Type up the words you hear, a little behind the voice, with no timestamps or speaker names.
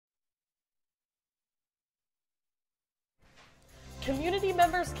Community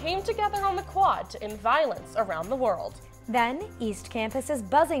members came together on the quad to end violence around the world. Then, East Campus is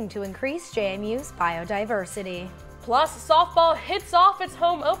buzzing to increase JMU's biodiversity. Plus, softball hits off its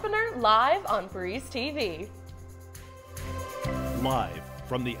home opener live on Breeze TV. Live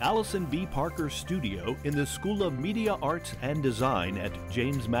from the Allison B. Parker Studio in the School of Media Arts and Design at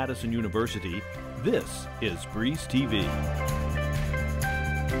James Madison University, this is Breeze TV.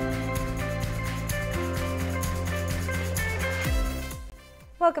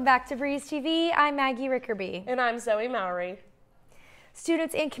 Welcome back to Breeze TV. I'm Maggie Rickerby. And I'm Zoe Mowry.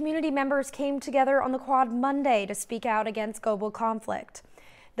 Students and community members came together on the quad Monday to speak out against global conflict.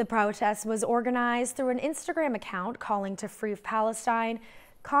 The protest was organized through an Instagram account calling to free Palestine,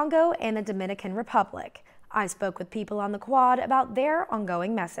 Congo, and the Dominican Republic. I spoke with people on the quad about their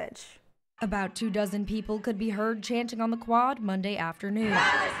ongoing message. About 24 people could be heard chanting on the quad Monday afternoon.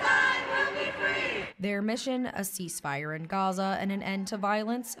 Palestine will be free! Their mission, a ceasefire in Gaza and an end to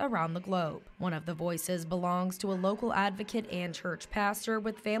violence around the globe. One of the voices belongs to a local advocate and church pastor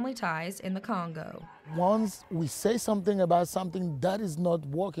with family ties in the Congo. Once we say something about something that is not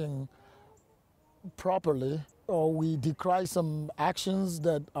working properly, or we decry some actions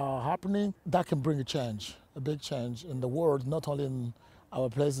that are happening, that can bring a change, a big change in the world, not only in our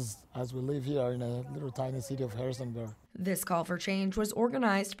places as we live here in a little tiny city of Harrisonburg. This call for change was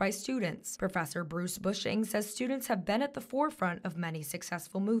organized by students. Professor Bruce Bushing says students have been at the forefront of many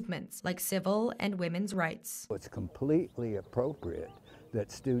successful movements, like civil and women's rights. It's completely appropriate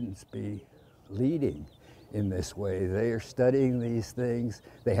that students be leading in this way. They are studying these things.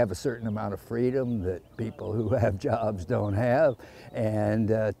 They have a certain amount of freedom that people who have jobs don't have, and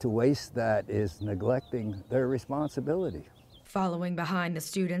to waste that is neglecting their responsibility. Following behind the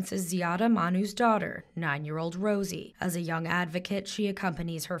students is Ziada Manu's daughter, 9-year-old Rosie. As a young advocate, she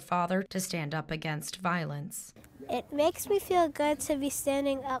accompanies her father to stand up against violence. It makes me feel good to be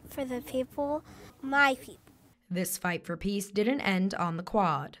standing up for the people, my people. This fight for peace didn't end on the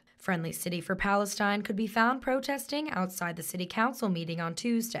quad. Friendly City for Palestine could be found protesting outside the city council meeting on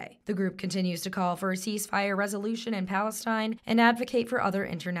Tuesday. The group continues to call for a ceasefire resolution in Palestine and advocate for other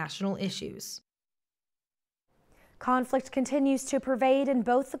international issues. Conflict continues to pervade in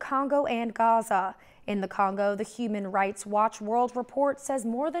both the Congo and Gaza. In the Congo, the Human Rights Watch World Report says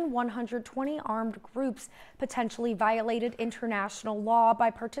more than 120 armed groups potentially violated international law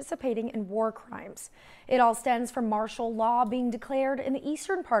by participating in war crimes. It all stems from martial law being declared in the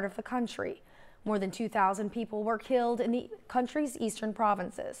eastern part of the country. More than 2,000 people were killed in the country's eastern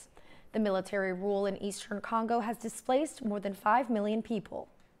provinces. The military rule in eastern Congo has displaced more than 5 million people.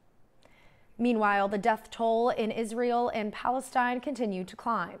 Meanwhile, the death toll in Israel and Palestine continued to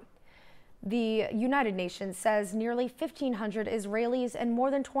climb. The United Nations says nearly 1,500 Israelis and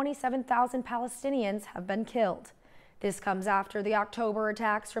more than 27,000 Palestinians have been killed. This comes after the October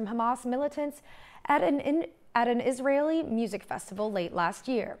attacks from Hamas militants at an Israeli music festival late last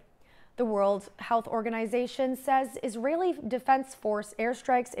year. The World Health Organization says Israeli Defense Force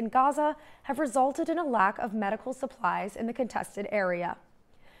airstrikes in Gaza have resulted in a lack of medical supplies in the contested area.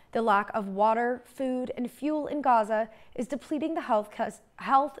 The lack of water, food, and fuel in Gaza is depleting the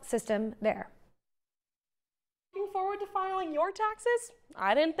health system there. Looking forward to filing your taxes?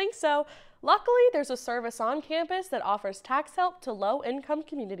 I didn't think so. Luckily, there's a service on campus that offers tax help to low-income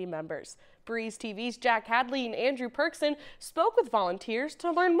community members. Breeze TV's Jack Hadley and Andrew Perkson spoke with volunteers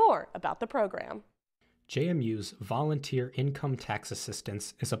to learn more about the program. JMU's Volunteer Income Tax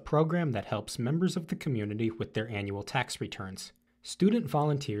Assistance is a program that helps members of the community with their annual tax returns. Student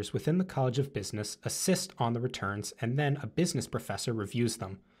volunteers within the College of Business assist on the returns, and then a business professor reviews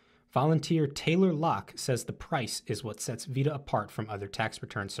them. Volunteer Taylor Locke says the price is what sets Vita apart from other tax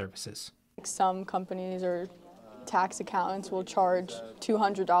return services. Some companies or tax accountants will charge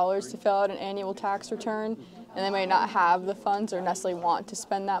 $200 to fill out an annual tax return, and they may not have the funds or necessarily want to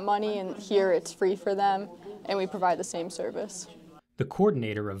spend that money, and here it's free for them, and we provide the same service. The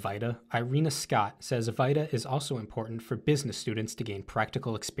coordinator of VITA, Irina Scott, says VITA is also important for business students to gain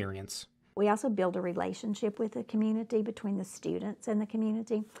practical experience. We also build a relationship with the community, between the students and the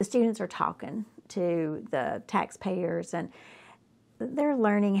community. The students are talking to the taxpayers, and they're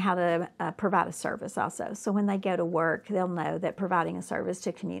learning how to provide a service also. So when they go to work, they'll know that providing a service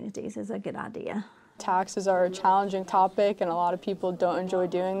to communities is a good idea. Taxes are a challenging topic, and a lot of people don't enjoy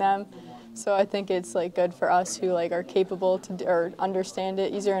doing them. So I think it's good for us who are capable to or understand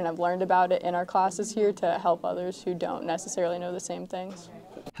it easier and have learned about it in our classes here to help others who don't necessarily know the same things.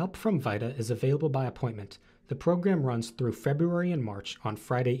 Help from VITA is available by appointment. The program runs through February and March on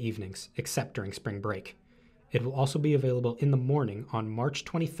Friday evenings, except during spring break. It will also be available in the morning on March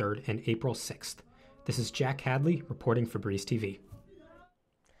 23rd and April 6th. This is Jack Hadley reporting for Breeze TV.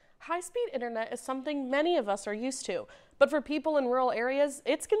 High-speed internet is something many of us are used to, but for people in rural areas,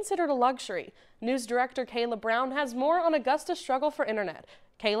 it's considered a luxury. News director Kayla Brown has more on Augusta's struggle for internet.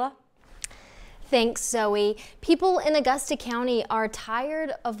 Kayla? Thanks, Zoe. People in Augusta County are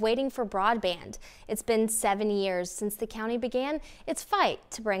tired of waiting for broadband. It's been 7 years since the county began its fight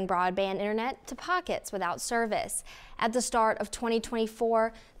to bring broadband internet to pockets without service. At the start of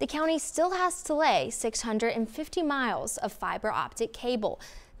 2024, the county still has to lay 650 miles of fiber optic cable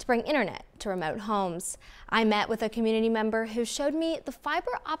to bring internet to remote homes. I met with a community member who showed me the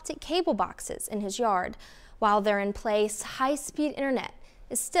fiber optic cable boxes in his yard. While they're in place, high-speed internet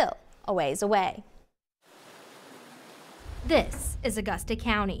is still a ways away. This is Augusta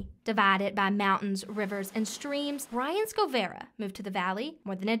County, divided by mountains, rivers, and streams. Ryan Scovera moved to the valley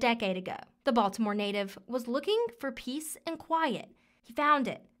more than a decade ago. The Baltimore native was looking for peace and quiet. He found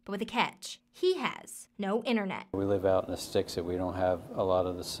it, but with a catch. He has no internet. We live out in the sticks that we don't have a lot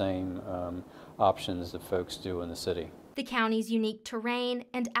of the same options that folks do in the city. The county's unique terrain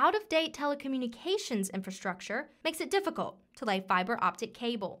and out-of-date telecommunications infrastructure makes it difficult to lay fiber optic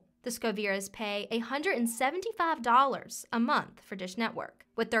cable. The Scoveras pay $175 a month for Dish Network.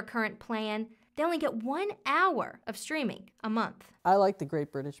 With their current plan, they only get 1 hour of streaming a month. I like the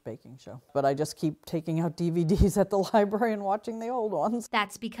Great British Baking Show, but I just keep taking out DVDs at the library and watching the old ones.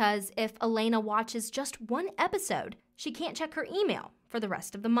 That's because if Elena watches just one episode, she can't check her email for the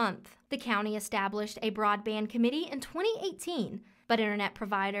rest of the month. The county established a broadband committee in 2018, but internet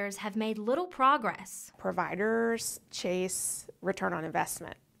providers have made little progress. Providers chase return on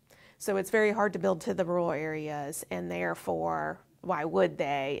investment. So it's very hard to build to the rural areas, and therefore, why would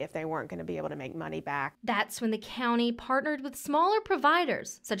they if they weren't going to be able to make money back? That's when the county partnered with smaller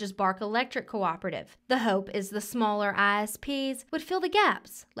providers, such as Bark Electric Cooperative. The hope is the smaller ISPs would fill the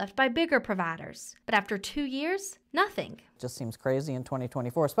gaps left by bigger providers. But after 2 years, nothing. It just seems crazy in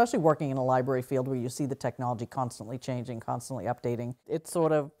 2024, especially working in a library field where you see the technology constantly changing, constantly updating. It's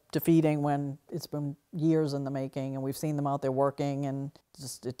sort of defeating when it's been years in the making and we've seen them out there working and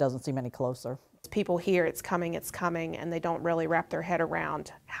just it doesn't seem any closer. People hear it's coming, and they don't really wrap their head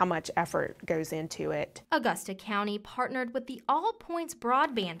around how much effort goes into it. Augusta County partnered with the All Points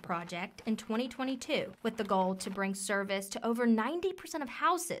Broadband Project in 2022 with the goal to bring service to over 90% of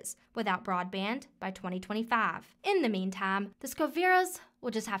houses without broadband by 2025. In the meantime, the Scoveras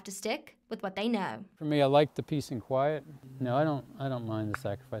will just have to stick with what they know. For me, I like the peace and quiet. No, I don't mind the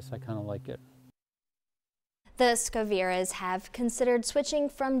sacrifice. I kind of like it. The Scoveras have considered switching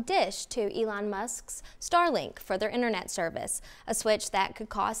from Dish to Elon Musk's Starlink for their internet service, a switch that could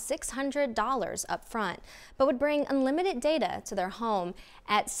cost $600 up front, but would bring unlimited data to their home.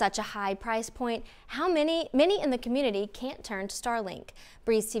 At such a high price point, many in the community can't turn to Starlink.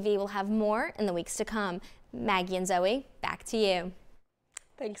 Breeze TV will have more in the weeks to come. Maggie and Zoe, back to you.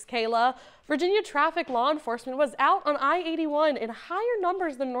 Thanks, Kayla. Virginia traffic law enforcement was out on I-81 in higher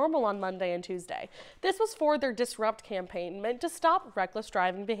numbers than normal on Monday and Tuesday. This was for their Disrupt campaign meant to stop reckless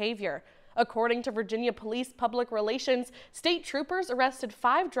driving behavior. According to Virginia Police Public Relations, state troopers arrested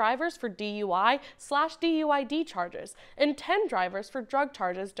 5 drivers for DUI/DUID charges and 10 drivers for drug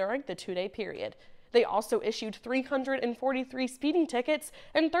charges during the 2-day period. They also issued 343 speeding tickets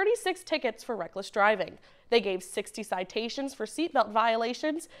and 36 tickets for reckless driving. They gave 60 citations for seatbelt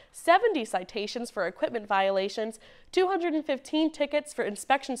violations, 70 citations for equipment violations, 215 tickets for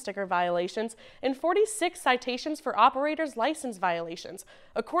inspection sticker violations, and 46 citations for operator's license violations.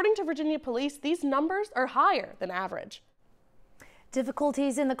 According to Virginia Police, these numbers are higher than average.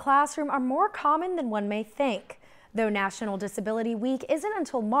 Difficulties in the classroom are more common than one may think. Though National Disability Week isn't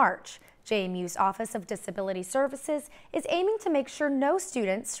until March, JMU's Office of Disability Services is aiming to make sure no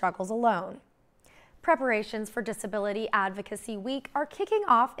student struggles alone. Preparations for Disability Advocacy Week are kicking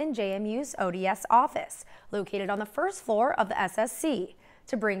off in JMU's ODS office, located on the first floor of the SSC,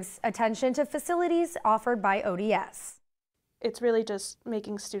 to bring attention to facilities offered by ODS. It's really just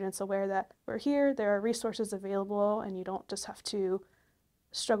making students aware that we're here, there are resources available, and you don't just have to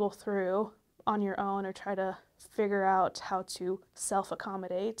struggle through on your own or try to figure out how to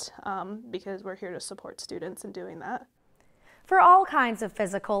self-accommodate because we're here to support students in doing that. For all kinds of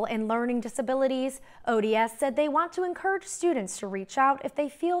physical and learning disabilities, ODS said they want to encourage students to reach out if they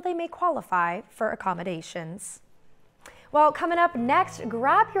feel they may qualify for accommodations. Well, coming up next,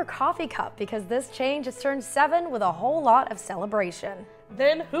 grab your coffee cup because this change has turned 7 with a whole lot of celebration.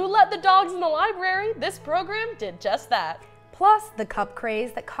 Then who let the dogs in the library? This program did just that. Plus, the cup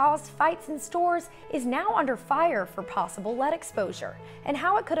craze that caused fights in stores is now under fire for possible lead exposure and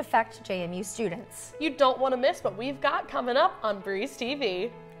how it could affect JMU students. You don't want to miss what we've got coming up on Breeze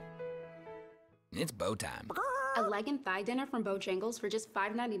TV. It's bow time. A leg and thigh dinner from Bojangles for just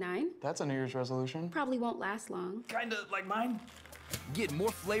 $5.99? That's a New Year's resolution. Probably won't last long. Kinda like mine. Get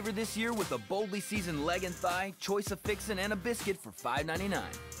more flavor this year with a boldly seasoned leg and thigh, choice of fixin', and a biscuit for $5.99.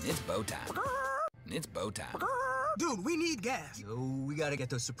 It's bow time. It's bow time. Dude, we need gas. Yo, we gotta get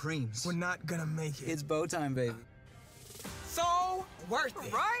those Supremes. We're not gonna make it. It's bow time, baby. So worth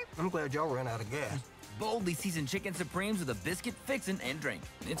it, right? I'm glad y'all ran out of gas. Boldly seasoned chicken Supremes with a biscuit, fixin', and drink.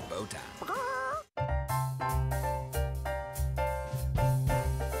 It's bow time.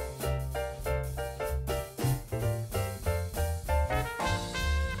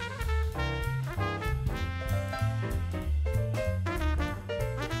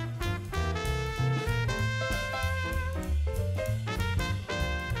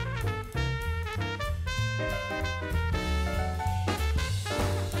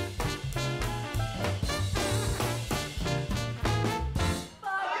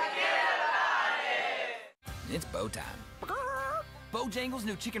 It's bow time. Bojangles'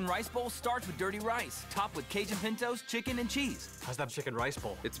 new chicken rice bowl starts with dirty rice, topped with Cajun pintos, chicken, and cheese. How's that chicken rice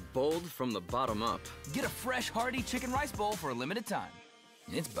bowl? It's bold from the bottom up. Get a fresh, hearty chicken rice bowl for a limited time.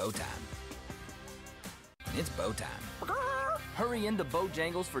 It's bow time. It's bow time. Hurry into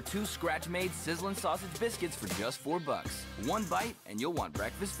Bojangles for 2 scratch-made sizzling sausage biscuits for just $4. 1 bite and you'll want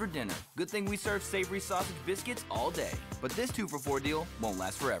breakfast for dinner. Good thing we serve savory sausage biscuits all day. But this 2-for-4 deal won't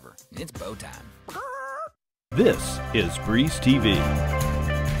last forever. It's bow time. This is Breeze TV.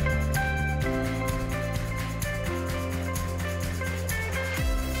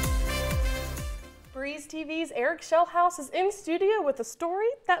 Breeze TV's Eric Shellhouse is in studio with a story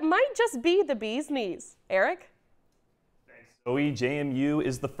that might just be the bee's knees. Eric? Zoe, JMU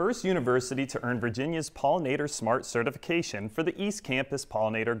is the first university to earn Virginia's Pollinator Smart certification for the East Campus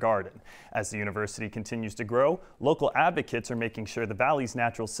Pollinator Garden. As the university continues to grow, local advocates are making sure the valley's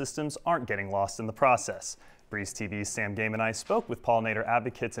natural systems aren't getting lost in the process. Breeze TV's Sam Game and I spoke with pollinator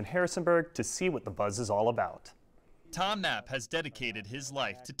advocates in Harrisonburg to see what the buzz is all about. Tom Knapp has dedicated his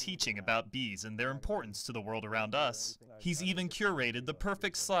life to teaching about bees and their importance to the world around us. He's even curated the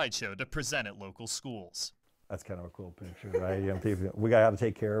perfect slideshow to present at local schools. That's kind of a cool picture, right? You know, we got to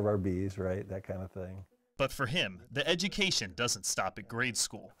take care of our bees, right? That kind of thing. But for him, the education doesn't stop at grade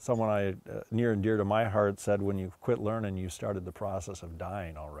school. Someone near and dear to my heart said, when you quit learning, you started the process of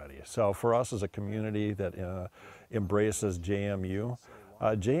dying already. So for us as a community that embraces JMU,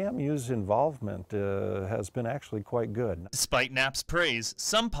 JMU's involvement has been actually quite good. Despite Knapp's praise,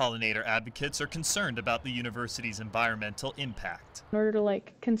 some pollinator advocates are concerned about the university's environmental impact. In order to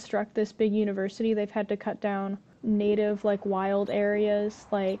construct this big university, they've had to cut down native wild areas,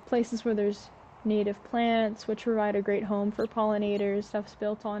 like places where there's native plants, which provide a great home for pollinators. Stuff's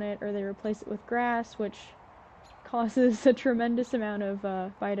built on it, or they replace it with grass, which causes a tremendous amount of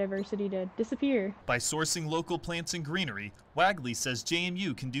biodiversity to disappear. By sourcing local plants and greenery, Wagley says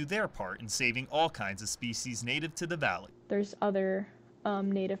JMU can do their part in saving all kinds of species native to the valley. There's other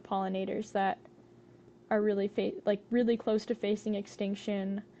native pollinators that are really really close to facing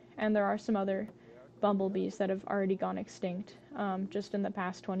extinction, and there are some other bumblebees that have already gone extinct just in the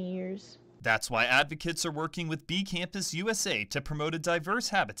past 20 years. That's why advocates are working with Bee Campus USA to promote a diverse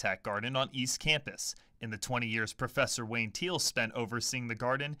habitat garden on East Campus. In the 20 years Professor Wayne Teal spent overseeing the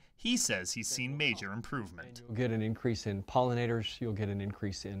garden, he says he's seen major improvement. You'll get an increase in pollinators, you'll get an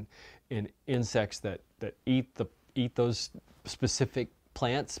increase in insects that eat those specific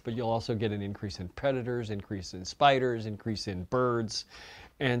plants, but you'll also get an increase in predators, increase in spiders, increase in birds.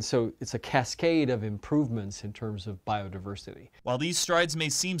 And so it's a cascade of improvements in terms of biodiversity. While these strides may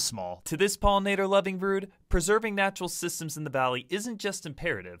seem small, to this pollinator-loving brood, preserving natural systems in the valley isn't just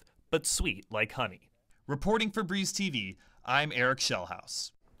imperative, but sweet like honey. Reporting for Breeze TV, I'm Eric Shellhouse.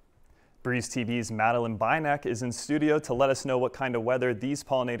 Breeze TV's Madeline Bynack is in studio to let us know what kind of weather these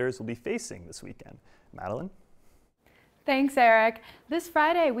pollinators will be facing this weekend. Madeline? Thanks, Eric. This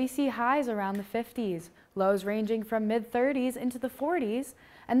Friday, we see highs around the 50s, lows ranging from mid-30s into the 40s,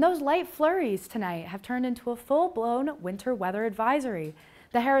 and those light flurries tonight have turned into a full-blown winter weather advisory.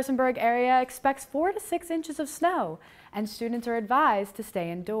 The Harrisonburg area expects 4 to 6 inches of snow, and students are advised to stay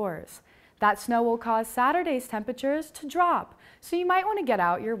indoors. That snow will cause Saturday's temperatures to drop, so you might want to get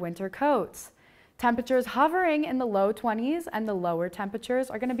out your winter coats. Temperatures hovering in the low 20s, and the lower temperatures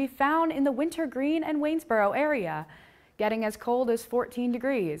are going to be found in the Winter Green and Waynesboro area, getting as cold as 14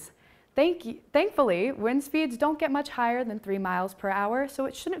 degrees. Thankfully, wind speeds don't get much higher than 3 miles per hour, so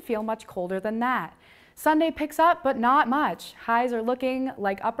it shouldn't feel much colder than that. Sunday picks up, but not much. Highs are looking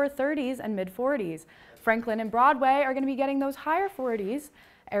like upper 30s and mid 40s. Franklin and Broadway are going to be getting those higher 40s.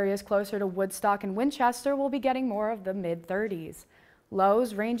 Areas closer to Woodstock and Winchester will be getting more of the mid 30s.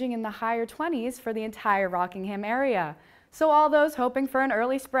 Lows ranging in the higher 20s for the entire Rockingham area. So all those hoping for an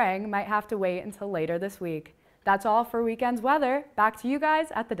early spring might have to wait until later this week. That's all for weekend's weather. Back to you guys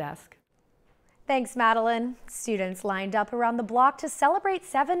at the desk. Thanks, Madeline. Students lined up around the block to celebrate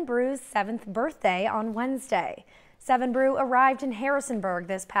Seven Brew's 7th birthday on Wednesday. Seven Brew arrived in Harrisonburg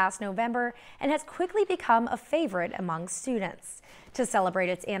this past November and has quickly become a favorite among students. To celebrate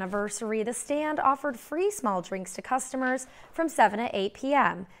its anniversary, the stand offered free small drinks to customers from 7 to 8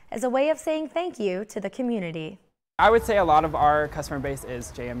 p.m. as a way of saying thank you to the community. I would say a lot of our customer base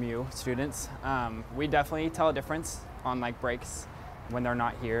is JMU students. We definitely tell a difference on breaks when they're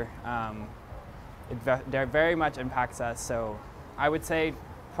not here. It very much impacts us, so I would say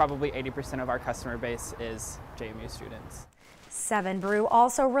probably 80% of our customer base is JMU students. Seven Brew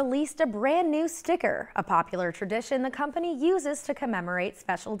also released a brand new sticker, a popular tradition the company uses to commemorate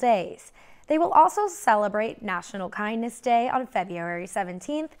special days. They will also celebrate National Kindness Day on February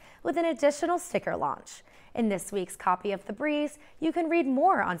 17th with an additional sticker launch. In this week's copy of The Breeze, you can read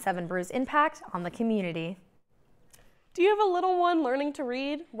more on Seven Brew's impact on the community. Do you have a little one learning to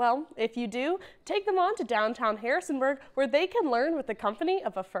read? Well, if you do, take them on to downtown Harrisonburg where they can learn with the company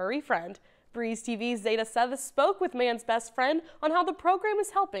of a furry friend. Breeze TV's Zeta Sethis spoke with Man's Best Friend on how the program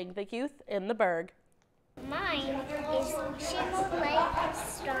is helping the youth in the Burg. Mine is Shimmerlight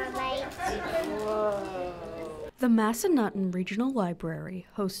Starlight. Whoa. The Massanutten Regional Library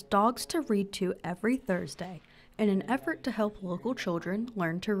hosts Dogs to Read To every Thursday in an effort to help local children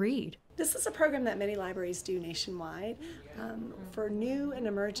learn to read. This is a program that many libraries do nationwide for new and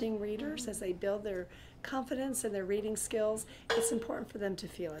emerging readers as they build their confidence and their reading skills. It's important for them to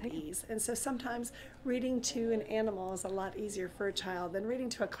feel at ease. And so sometimes reading to an animal is a lot easier for a child than reading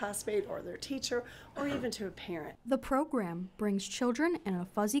to a classmate or their teacher or even to a parent. The program brings children and a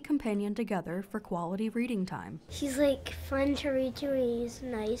fuzzy companion together for quality reading time. He's fun to read to. He's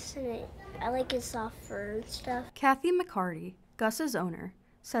nice and I like his soft fur and stuff. Kathy McCarty, Gus's owner,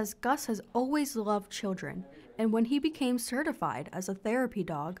 says Gus has always loved children, and when he became certified as a therapy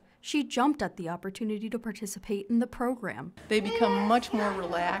dog, she jumped at the opportunity to participate in the program. They become much more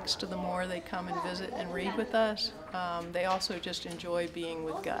relaxed the more they come and visit and read with us. They also just enjoy being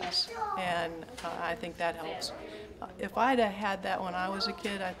with Gus, and I think that helps. If I'd have had that when I was a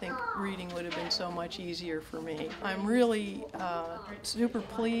kid, I think reading would have been so much easier for me. I'm really super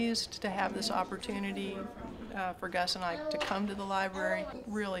pleased to have this opportunity for Gus and I to come to the library. It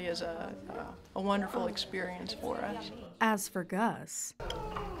really is a wonderful experience for us. As for Gus,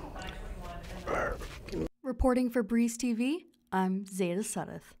 reporting for Breeze TV, I'm Zeta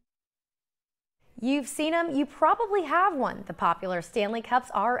Sethis. You've seen them, you probably have one. The popular Stanley Cups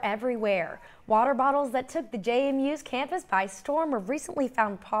are everywhere. Water bottles that took the JMU's campus by storm were recently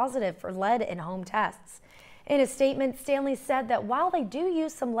found positive for lead in home tests. In a statement, Stanley said that while they do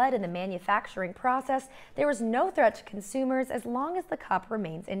use some lead in the manufacturing process, there is no threat to consumers as long as the cup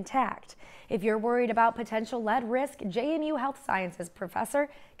remains intact. If you're worried about potential lead risk, JMU Health Sciences professor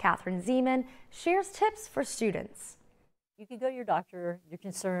Catherine Zeman shares tips for students. You could go to your doctor, you're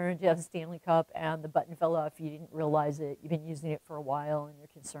concerned, you have a Stanley Cup and the button fell off, you didn't realize it, you've been using it for a while and you're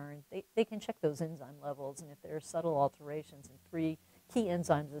concerned. They can check those enzyme levels, and if there are subtle alterations in 3 key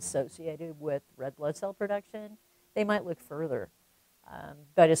enzymes associated with red blood cell production, they might look further.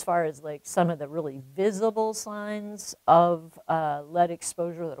 But as far as some of the really visible signs of lead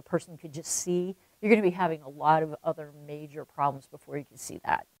exposure that a person could just see, you're going to be having a lot of other major problems before you can see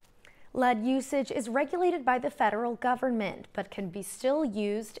that. Lead usage is regulated by the federal government, but can be still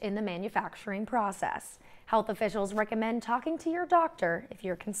used in the manufacturing process. Health officials recommend talking to your doctor if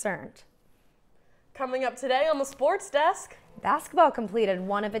you're concerned. Coming up today on the sports desk. Basketball completed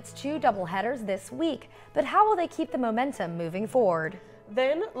one of its 2 doubleheaders this week, but how will they keep the momentum moving forward?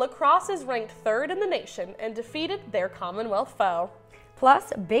 Then, lacrosse is ranked 3rd in the nation and defeated their Commonwealth foe.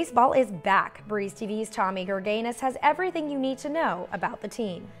 Plus, baseball is back. Breeze TV's Tommy Gerganis has everything you need to know about the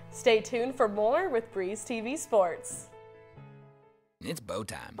team. Stay tuned for more with Breeze TV Sports. It's bow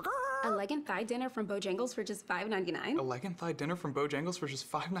time. A leg and thigh dinner from Bojangles for just $5.99. A leg and thigh dinner from Bojangles for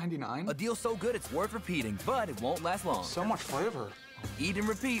just $5.99? A deal so good it's worth repeating, but it won't last long. So much flavor. Eat and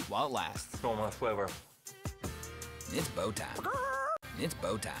repeat while it lasts. So much flavor. It's bow time. It's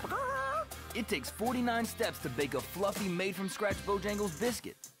bow time. It takes 49 steps to bake a fluffy made-from-scratch Bojangles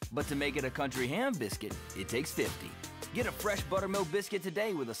biscuit. But to make it a country ham biscuit, it takes 50. Get a fresh buttermilk biscuit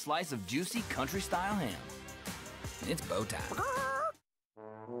today with a slice of juicy country-style ham. It's bow time.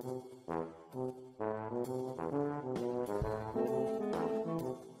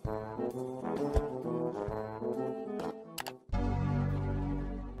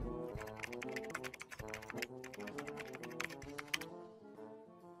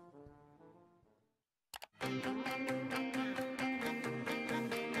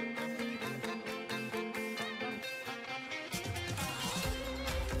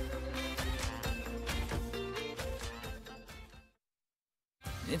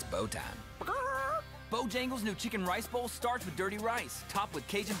 and it's bow time. Bojangles' new chicken rice bowl starts with dirty rice, topped with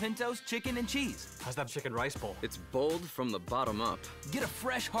Cajun pintos, chicken, and cheese. How's that chicken rice bowl? It's bold from the bottom up. Get a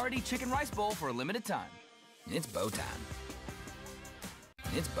fresh, hearty chicken rice bowl for a limited time. And it's bow time.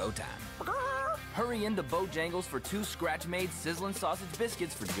 And it's bow time. Hurry into Bojangles for 2 scratch-made sizzling sausage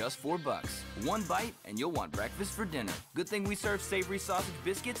biscuits for just $4. 1 bite and you'll want breakfast for dinner. Good thing we serve savory sausage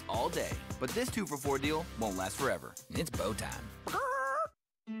biscuits all day. But this 2-for-4 deal won't last forever. And it's bow time.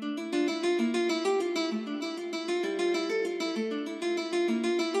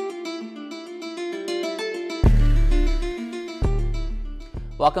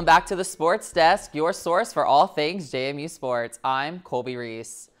 Welcome back to the Sports Desk, your source for all things JMU sports. I'm Colby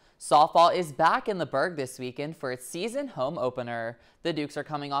Reese. Softball is back in the Berg this weekend for its season home opener. The Dukes are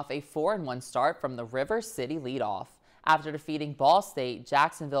coming off a 4-1 start from the River City leadoff. After defeating Ball State,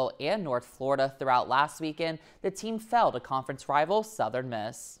 Jacksonville, and North Florida throughout last weekend, the team fell to conference rival Southern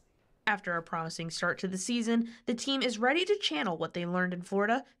Miss. After a promising start to the season, the team is ready to channel what they learned in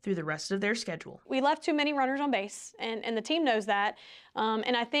Florida through the rest of their schedule. We left too many runners on base, and the team knows that.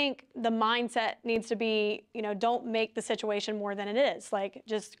 And I think the mindset needs to be, don't make the situation more than it is. Like,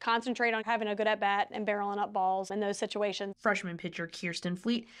 just concentrate on having a good at-bat and barreling up balls in those situations. Freshman pitcher Kirsten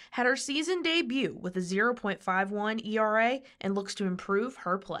Fleet had her season debut with a 0.51 ERA and looks to improve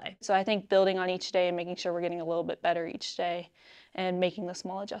her play. So I think building on each day and making sure we're getting a little bit better each day and making the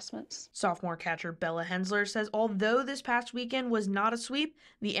small adjustments. Sophomore catcher Bella Hensler says although this past weekend was not a sweep,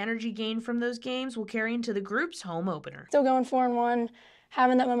 the energy gained from those games will carry into the group's home opener. Still going 4-1,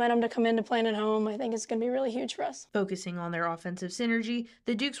 having that momentum to come into playing at home, I think is going to be really huge for us. Focusing on their offensive synergy,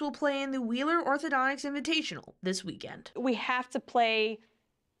 the Dukes will play in the Wheeler Orthodontics Invitational this weekend. We have to play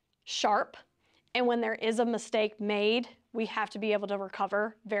sharp, and when there is a mistake made, we have to be able to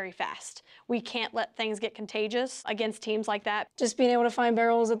recover very fast. We can't let things get contagious against teams like that. Just being able to find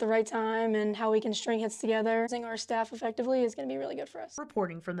barrels at the right time and how we can string hits together, using our staff effectively is going to be really good for us.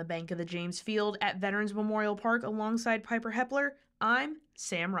 Reporting from the bank of the James Field at Veterans Memorial Park alongside Piper Hepler, I'm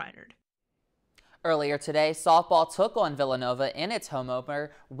Sam Reinard. Earlier today, softball took on Villanova in its home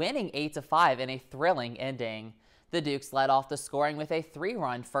opener, winning 8-5 in a thrilling ending. The Dukes led off the scoring with a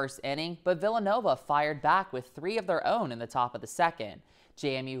 3-run first inning, but Villanova fired back with 3 of their own in the top of the second.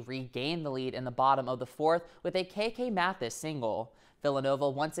 JMU regained the lead in the bottom of the 4th with a KK Mathis single. Villanova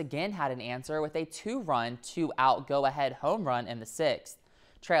once again had an answer with a 2-run, 2-out go-ahead home run in the 6th.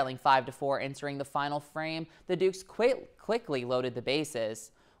 Trailing 5-4 entering the final frame, the Dukes quickly loaded the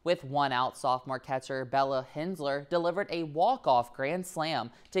bases. With 1 out, sophomore catcher Bella Hensler delivered a walk-off grand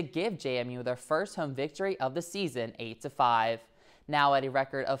slam to give JMU their first home victory of the season, 8-5. Now at a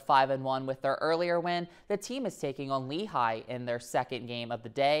record of 5-1 with their earlier win, the team is taking on Lehigh in their second game of the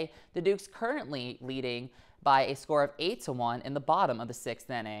day. The Dukes currently leading by a score of 8-1 in the bottom of the 6th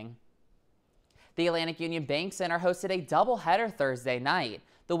inning. The Atlantic Union Bank Center hosted a doubleheader Thursday night.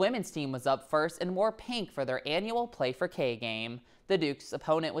 The women's team was up first and wore pink for their annual Play for K game. The Dukes'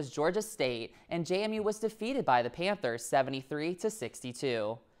 opponent was Georgia State, and JMU was defeated by the Panthers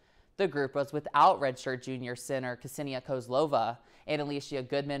 73-62. The group was without redshirt junior center Ksenia Kozlova, and Alicia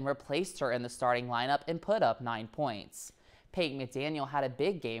Goodman replaced her in the starting lineup and put up 9 points. Peyton McDaniel had a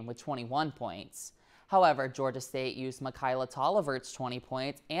big game with 21 points. However, Georgia State used Michaela Tollivert's 20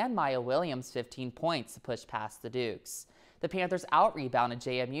 points and Maya Williams' 15 points to push past the Dukes. The Panthers out-rebounded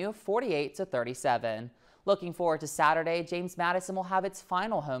JMU 48-37. Looking forward to Saturday, James Madison will have its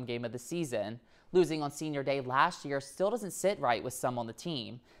final home game of the season. Losing on senior day last year still doesn't sit right with some on the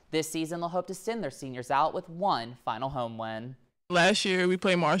team. This season, they'll hope to send their seniors out with one final home win. Last year, we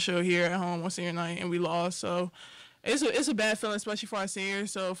played Marshall here at home on senior night, and we lost. So it's a bad feeling, especially for our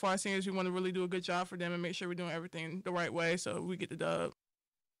seniors. So for our seniors, we want to really do a good job for them and make sure we're doing everything the right way so we get the dub.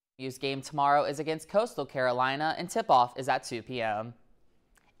 JMU's game tomorrow is against Coastal Carolina, and tip-off is at 2 p.m.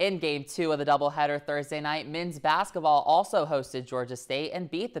 In Game 2 of the doubleheader Thursday night, men's basketball also hosted Georgia State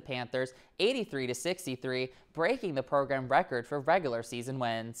and beat the Panthers 83-63, breaking the program record for regular season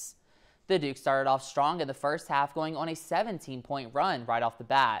wins. The Dukes started off strong in the first half, going on a 17-point run right off the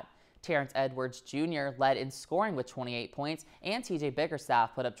bat. Terrence Edwards Jr. led in scoring with 28 points, and TJ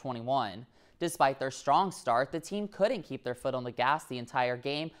Bickerstaff put up 21. Despite their strong start, the team couldn't keep their foot on the gas the entire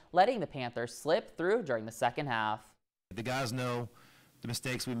game, letting the Panthers slip through during the second half. The guys know the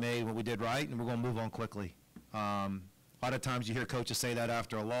mistakes we made, what we did right, and we're going to move on quickly. A lot of times you hear coaches say that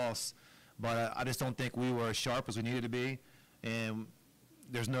after a loss, but I just don't think we were as sharp as we needed to be, and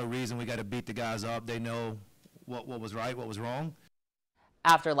there's no reason we got to beat the guys up. They know what was right, what was wrong.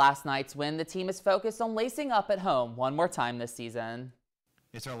 After last night's win, the team is focused on lacing up at home one more time this season.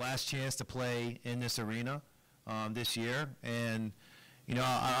 It's our last chance to play in this arena this year, and you know,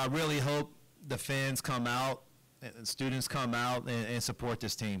 I really hope the fans come out and students come out and support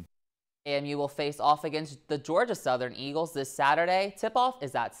this team. JMU will face off against the Georgia Southern Eagles this Saturday. Tip-off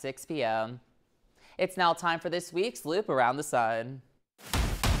is at 6 p.m. It's now time for this week's Loop Around the Sun.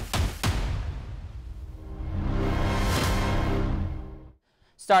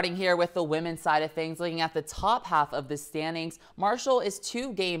 Starting here with the women's side of things, looking at the top half of the standings, Marshall is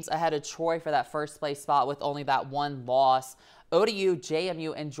 2 games ahead of Troy for that first place spot with only that 1 loss. ODU,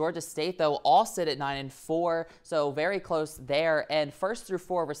 JMU, and Georgia State, though, all sit at 9-4, so very close there. And 1st through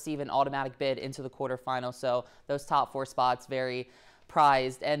 4 receive an automatic bid into the quarterfinals, so those top 4 spots very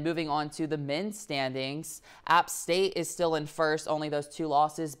prized. And moving on to the men's standings, App State is still in first, only those 2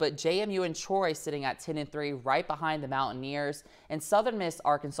 losses, but JMU and Troy sitting at 10-3, right behind the Mountaineers. And Southern Miss,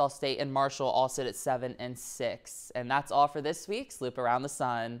 Arkansas State, and Marshall all sit at 7-6. And that's all for this week's Loop Around the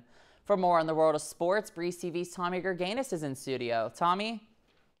Sun. For more on the world of sports, Breeze TV's Tommy Gerganis is in studio. Tommy?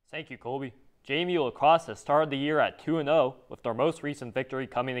 Thank you, Colby. JMU lacrosse has started the year at 2-0, with their most recent victory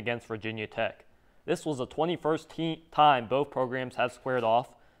coming against Virginia Tech. This was the 21st time both programs have squared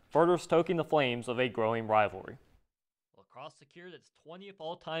off, further stoking the flames of a growing rivalry. Lacrosse secured its 20th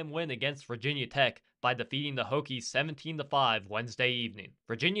all-time win against Virginia Tech by defeating the Hokies 17-5 Wednesday evening.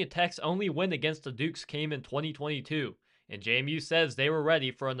 Virginia Tech's only win against the Dukes came in 2022, and JMU says they were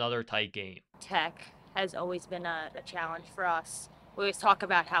ready for another tight game. Tech has always been a challenge for us. We always talk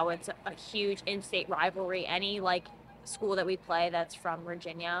about how it's a huge in-state rivalry. Any school that we play that's from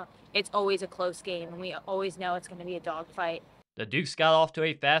Virginia, it's always a close game, and we always know it's going to be a dogfight. The Dukes got off to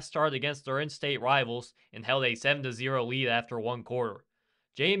a fast start against their in-state rivals and held a 7-0 lead after 1 quarter.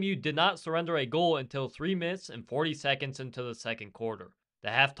 JMU did not surrender a goal until 3 minutes and 40 seconds into the second quarter. The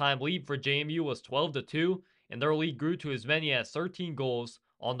halftime lead for JMU was 12-2, and their lead grew to as many as 13 goals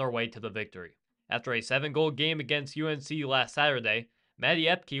on their way to the victory. After a 7-goal game against UNC last Saturday, Maddie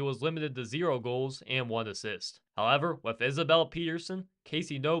Epke was limited to 0 goals and 1 assist. However, with Isabel Peterson,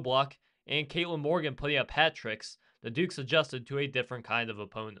 Casey Knobloch, and Caitlin Morgan putting up hat tricks, the Dukes adjusted to a different kind of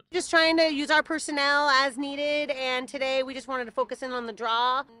opponent. Just trying to use our personnel as needed, and today we just wanted to focus in on the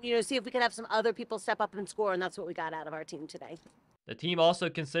draw, see if we could have some other people step up and score, and that's what we got out of our team today. The team also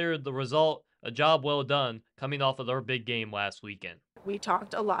considered the result a job well done, coming off of their big game last weekend. We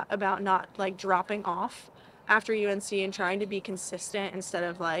talked a lot about not dropping off after UNC and trying to be consistent instead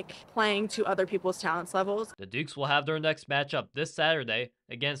of playing to other people's talents levels. The Dukes will have their next matchup this Saturday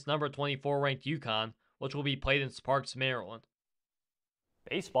against number 24 ranked UConn, which will be played in Sparks, Maryland.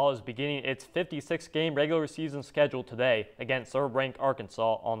 Baseball is beginning its 56th game regular season schedule today against third-ranked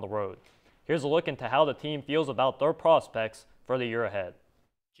Arkansas on the road. Here's a look into how the team feels about their prospects for the year ahead.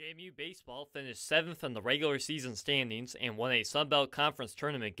 JMU baseball finished 7th in the regular season standings and won a Sun Belt Conference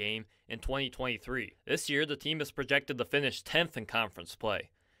tournament game in 2023. This year, the team is projected to finish 10th in conference play.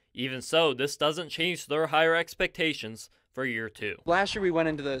 Even so, this doesn't change their higher expectations for year 2. Last year, we went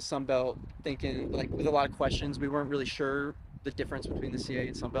into the Sun Belt thinking with a lot of questions. We weren't really sure the difference between the CA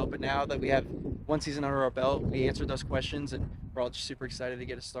and Sun Belt, but now that we have 1 season under our belt, we answered those questions, and we're all just super excited to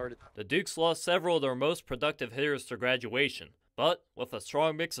get it started. The Dukes lost several of their most productive hitters to graduation. But with a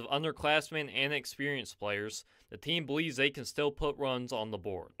strong mix of underclassmen and experienced players, the team believes they can still put runs on the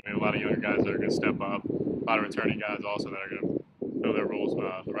board. A lot of younger guys that are going to step up, a lot of returning guys also that are going to fill their roles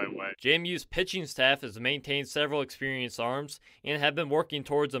the right way. JMU's pitching staff has maintained several experienced arms and have been working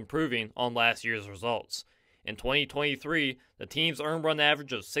towards improving on last year's results. In 2023, the team's earned run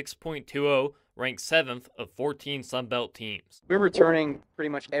average of 6.20 ranked 7th of 14 Sun Belt teams. We're returning pretty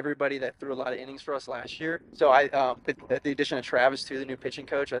much everybody that threw a lot of innings for us last year. So the addition of Travis to the new pitching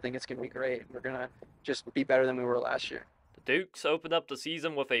coach, I think it's going to be great. We're going to just be better than we were last year. The Dukes opened up the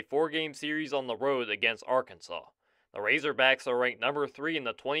season with a 4-game series on the road against Arkansas. The Razorbacks are ranked number 3 in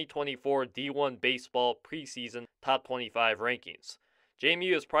the 2024 D1 Baseball preseason top 25 rankings.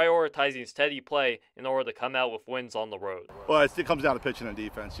 JMU is prioritizing steady play in order to come out with wins on the road. Well, it comes down to pitching and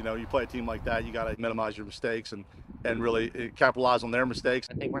defense. You play a team like that, you got to minimize your mistakes and really capitalize on their mistakes.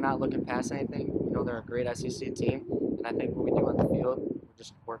 I think we're not looking past anything. They're a great SEC team, and I think what we do on the field, we're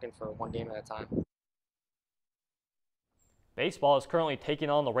just working for 1 game at a time. Baseball is currently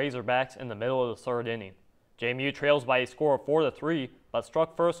taking on the Razorbacks in the middle of the 3rd inning. JMU trails by a score of 4-3, but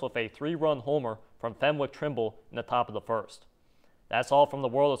struck first with a 3-run homer from Fenwick Trimble in the top of the 1st. That's all from the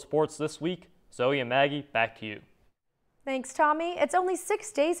world of sports this week. Zoe and Maggie, back to you. Thanks, Tommy. It's only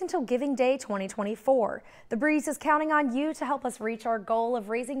 6 days until Giving Day 2024. The Breeze is counting on you to help us reach our goal of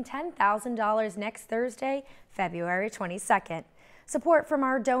raising $10,000 next Thursday, February 22nd. Support from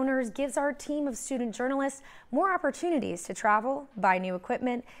our donors gives our team of student journalists more opportunities to travel, buy new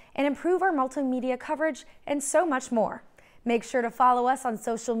equipment, and improve our multimedia coverage, and so much more. Make sure to follow us on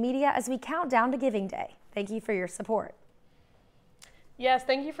social media as we count down to Giving Day. Thank you for your support. Yes,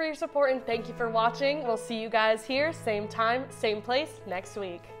 thank you for your support and thank you for watching. We'll see you guys here, same time, same place next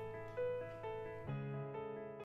week.